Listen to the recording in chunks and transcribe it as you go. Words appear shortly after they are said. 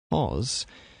Oz.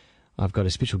 I've got a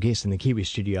special guest in the Kiwi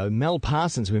studio, Mel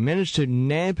Parsons. We managed to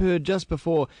nab her just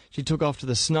before she took off to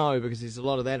the snow, because there's a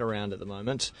lot of that around at the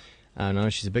moment. I know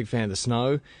she's a big fan of the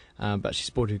snow, but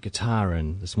she brought her guitar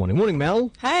in this morning. Morning,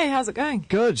 Mel. Hey, how's it going?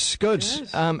 Good.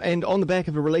 And on the back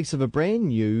of a release of a brand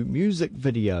new music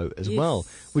video as well,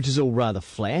 which is all rather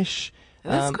flash.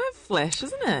 That's quite flash,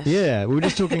 isn't it? Yeah, we were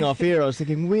just talking off air. I was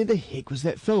thinking, where the heck was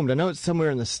that filmed? I know it's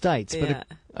somewhere in the States, but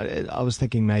I was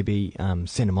thinking maybe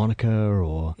Santa Monica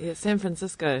or... Yeah, San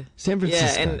Francisco. San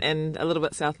Francisco. Yeah, and a little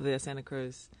bit south of there, Santa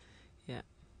Cruz. Yeah.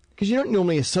 Because you don't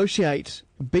normally associate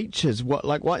beaches,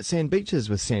 like white sand beaches,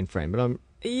 with San Fran, but I'm...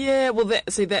 Yeah, well,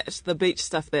 that's the beach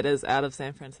stuff that is out of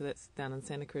San Fran, so that's down in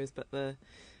Santa Cruz, but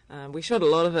we shot a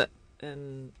lot of it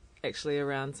actually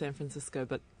around San Francisco,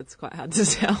 but it's quite hard to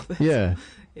tell. Yeah.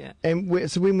 Yeah. And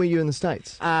so when were you in the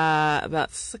States?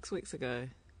 About 6 weeks ago.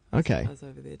 Okay. So I was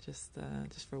over there just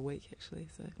for a week, actually.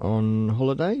 So. On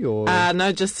holiday, or?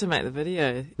 No, just to make the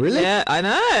video. Really? Yeah, I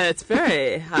know. It's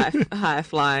very high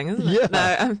flying, isn't it?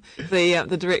 Yeah. No,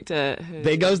 the director who...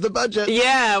 There goes the budget.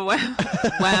 Yeah,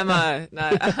 Wammo.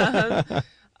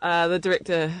 No. The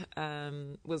director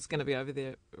was going to be over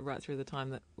there right through the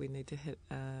time that we need to hit...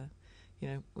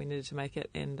 we needed to make it,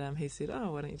 and he said,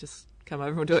 "Oh, why don't you just come over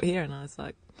and we'll do it here?" And I was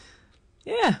like,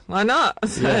 "Yeah, why not?"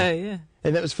 So yeah.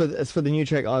 And that was for the new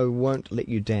track, "I Won't Let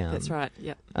You Down." That's right.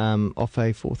 Yep. Off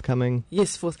a forthcoming.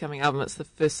 Yes, forthcoming album. It's the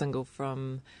first single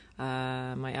from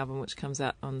my album, which comes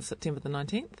out on September the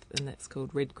 19th, and that's called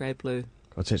Red, Grey, Blue.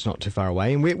 God, so it's not too far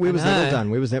away. And where was that all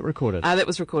done? Where was that recorded? That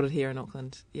was recorded here in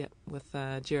Auckland. Yeah, with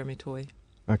Jeremy Toy.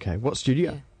 Okay, what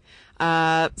studio? Yeah.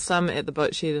 Some at the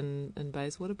Boat Shed in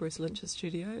Bayswater, Bruce Lynch's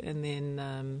studio, and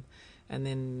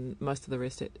then most of the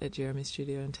rest at Jeremy's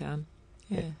studio in town.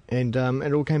 Yeah. And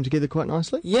it all came together quite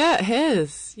nicely? Yeah, it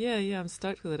has. Yeah, I'm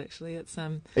stoked with it, actually. It's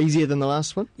easier than the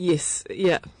last one? Yes,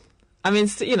 yeah. I mean,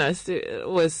 it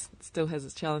always still has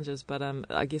its challenges, but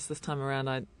I guess this time around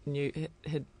I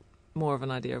had more of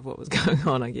an idea of what was going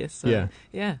on, I guess. So,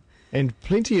 yeah. And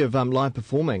plenty of live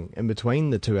performing in between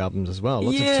the two albums as well.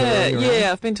 Lots of touring around.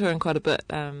 Yeah, I've been touring quite a bit,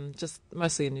 just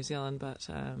mostly in New Zealand, but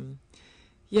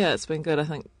it's been good. I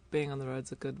think being on the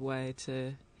road's a good way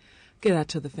to get out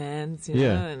to the fans, you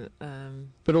know.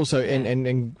 And, but also,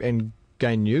 and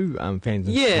gain new fans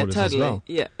and supporters as well.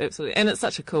 Yeah, absolutely. And it's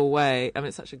such a cool way. I mean,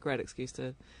 it's such a great excuse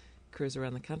to cruise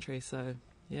around the country, so...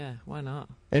 Yeah, why not?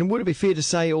 And would it be fair to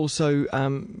say also,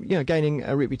 gaining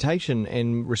a reputation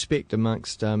and respect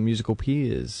amongst musical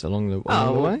peers along the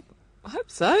way? I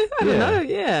hope so. I don't know,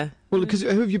 yeah. Well, because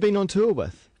who have you been on tour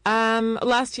with?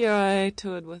 Last year I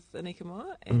toured with Anika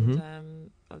Moa,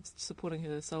 and I was supporting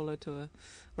her solo tour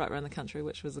right around the country,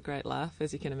 which was a great laugh,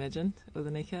 as you can imagine, with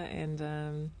Anika.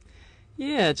 And,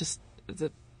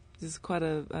 there's quite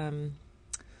a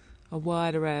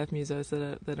wide array of musos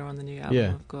that are on the new album.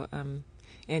 Yeah. I've got...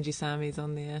 Angie Sami's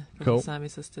on there from the Sami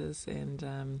Sisters, and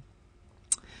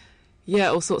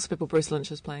all sorts of people. Bruce Lynch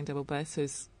is playing double bass,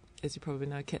 who's, as you probably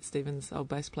know, Cat Stevens' old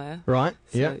bass player. Right.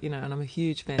 So, and I'm a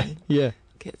huge fan. Yeah.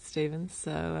 Cat Stevens.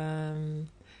 So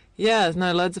there's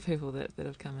loads of people that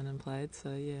have come in and played.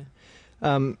 So yeah.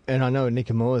 And I know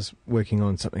Anika Moa's working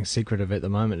on something secretive at the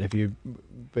moment. Have you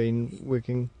been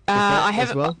working with that I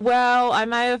haven't. as well? Well, I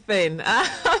may have been.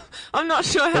 I'm not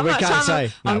sure how much.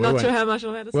 I'm not sure how much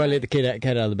I'll have to say. We'll let the cat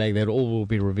out of the bag. That all will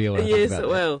be revealed. Yes, it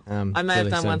will. I may have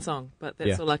done one song, but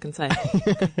that's all I can say.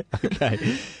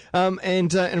 Okay.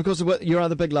 And of course, your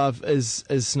other big love is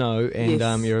snow,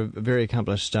 and you're a very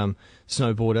accomplished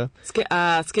snowboarder.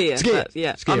 Skier. But,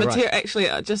 yeah. Skier, actually,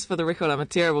 just for the record, I'm a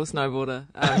terrible snowboarder,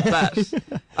 but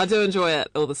I do enjoy it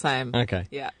all the same. Okay.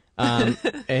 Yeah.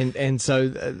 And so,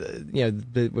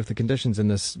 with the conditions in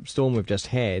this storm we've just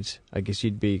had, I guess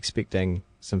you'd be expecting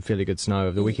some fairly good snow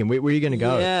over the weekend. Where are you going to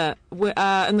go? Yeah, we're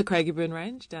in the Craigieburn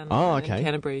Range down in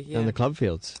Canterbury. Yeah. In the club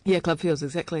fields? Yeah, club fields,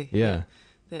 exactly. Yeah.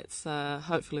 That's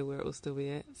hopefully where it will still be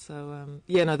at. So,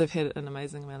 they've had an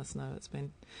amazing amount of snow. It's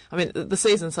been, the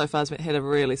season so far has had a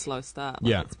really slow start.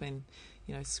 It's been,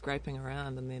 scraping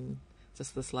around, and then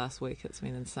just this last week it's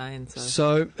been insane.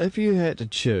 So if you had to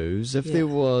choose, if there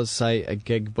was, say, a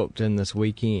gig booked in this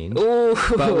weekend,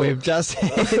 but we've just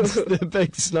had the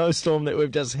big snowstorm that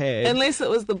we've just had. Unless it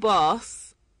was the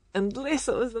boss.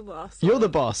 You're the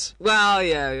boss. Well,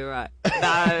 yeah, you're right.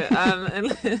 No,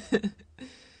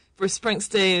 Bruce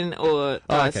Springsteen or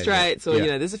Straits, or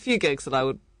there's a few gigs that I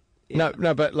would. Yeah.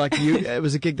 No, but like it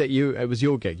was a gig it was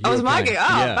your gig. It was my gig.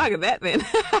 Oh, bugger that then.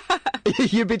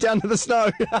 You'd be down to the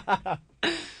snow.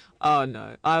 Oh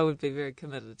no, I would be very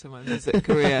committed to my music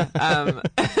career.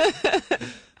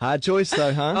 Hard choice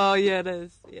though, huh? Oh yeah, it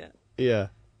is. Yeah. Yeah.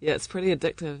 Yeah, it's pretty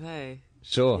addictive, hey.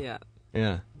 Sure. Yeah.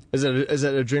 Yeah. Is it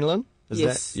adrenaline?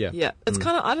 Yes. Yeah. It's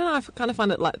kind of, I don't know, I kind of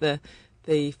find it like the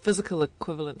physical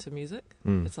equivalent to music.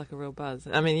 It's like a real buzz.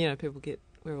 I mean,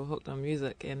 we're all hooked on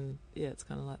music, and it's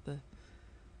kind of like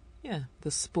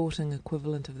the sporting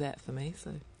equivalent of that for me.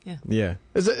 So yeah. Yeah.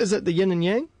 Is it the yin and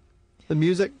yang? The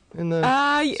music and the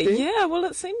skiing? Yeah, well,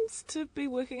 it seems to be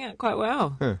working out quite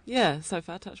well. Huh. Yeah, so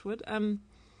far, touch wood.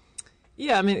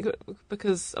 Yeah, I mean,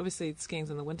 because obviously skiing's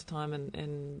in the wintertime,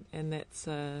 and that's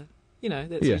that's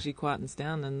usually quietens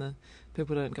down, and the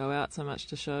people don't go out so much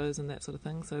to shows and that sort of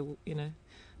thing. So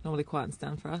normally quietens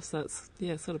down for us. So it's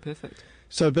sort of perfect.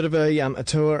 So a bit of a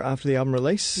tour after the album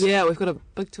release. Yeah, we've got a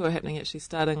big tour happening actually,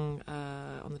 starting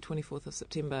on the 24th of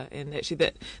September, and actually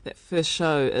that first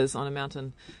show is on a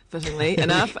mountain, fittingly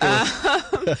enough.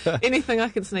 Anything I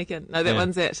can sneak in. No, that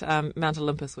one's at Mount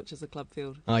Olympus, which is a club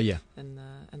field. Oh yeah. In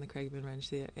the Craigieburn Range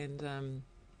there, and and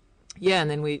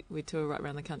then we tour right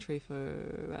around the country for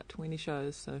about 20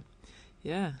 shows. So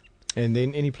yeah. And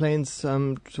then any plans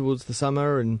towards the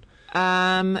summer and?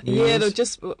 They're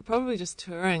probably just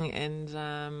touring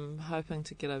and hoping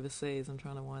to get overseas. I'm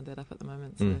trying to wind that up at the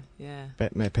moment. So yeah.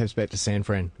 Perhaps back to San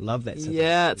Fran. Love that city.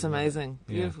 Yeah, it's amazing.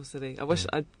 Beautiful city. I wish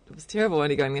it was terrible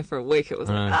only going there for a week. It was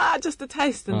just a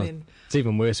taste, and then it's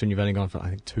even worse when you've only gone for I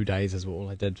think 2 days is all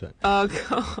I did. But oh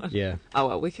god. Yeah. Oh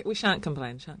well, we shan't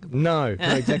complain. No,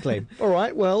 exactly. All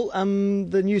right. Well,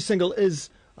 the new single is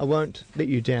 "I Won't Let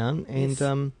You Down,"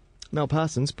 and Mel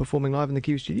Parsons performing live in the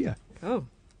Kiwi studio. Cool.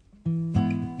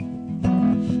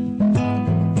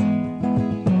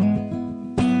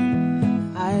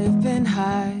 I've been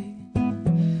high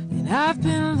and I've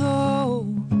been low,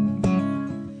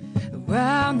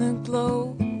 around the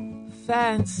globe,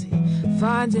 fancy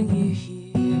finding you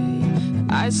here.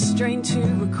 I strain to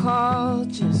recall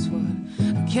just what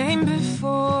came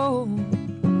before,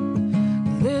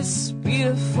 this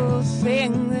beautiful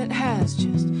thing that has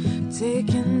just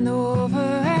taken over,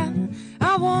 and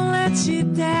I won't let you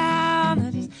down.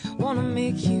 I just wanna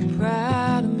make you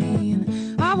proud of me,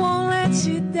 and I won't let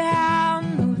you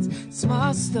down. No, it's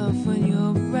small stuff when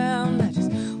you're around. I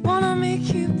just wanna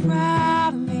make you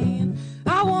proud of me, and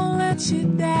I won't let you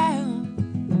down.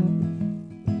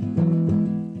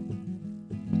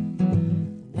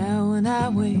 Now when I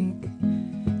wake,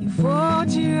 you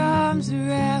fold your arms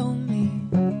around me.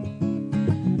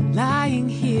 Lying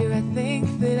here, I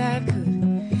think that I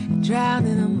could drown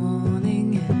in the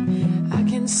morning, and I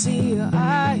can see your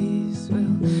eyes.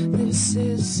 Well, this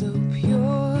is so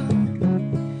pure.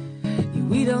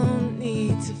 We don't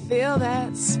need to fill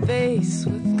that space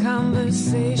with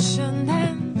conversation,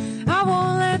 and I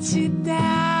won't let you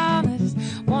down. I just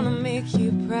wanna make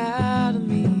you proud of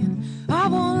me, and I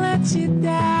won't let you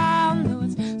down. No,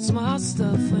 it's small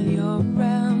stuff when you're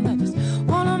around. I just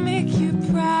wanna make you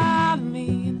proud of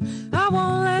me, and I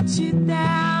won't let you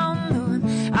down. No,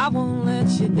 and I won't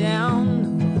let you down.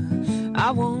 No,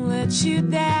 I won't let you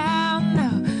down. No,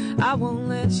 I won't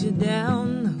let you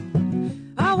down. No,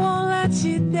 I won't let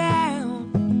you down.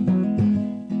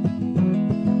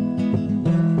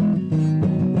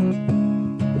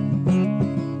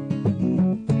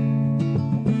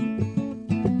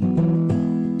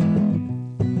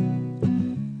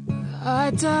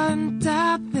 I don't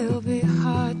doubt there'll be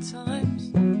hard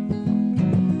times.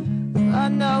 I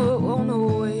know it won't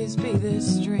always be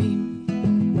this dream,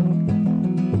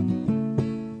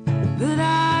 but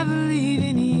I believe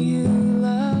in you,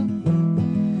 love,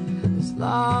 as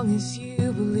long as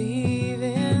you believe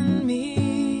in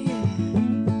me.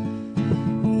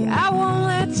 Yeah, I won't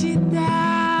let you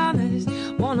down. I just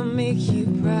wanna make you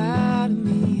proud of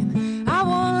me, and I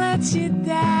won't let you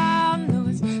down. No,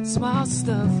 it's small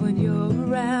stuff when you're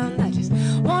around. I just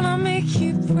wanna make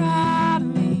you proud of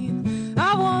me, and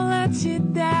I won't let you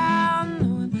down.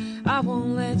 No, and I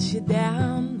won't let you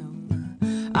down.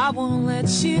 No, I won't let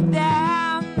you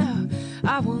down. No,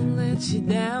 I won't let you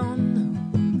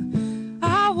down. No,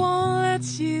 I won't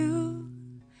let you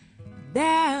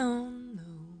down. No.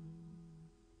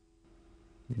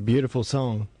 Beautiful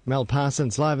song. Mel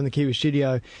Parsons live in the Kiwi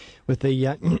studio with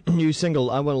the new single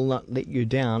 "I Will Not Let You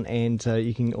Down," and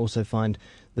you can also find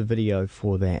the video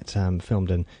for that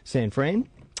filmed in San Fran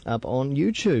up on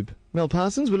YouTube. Mel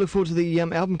Parsons, we look forward to the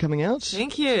album coming out.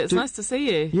 Thank you. It's nice to see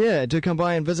you. Yeah, do come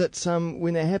by and visit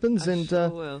when that happens, I and sure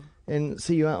will. And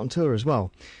see you out on tour as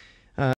well.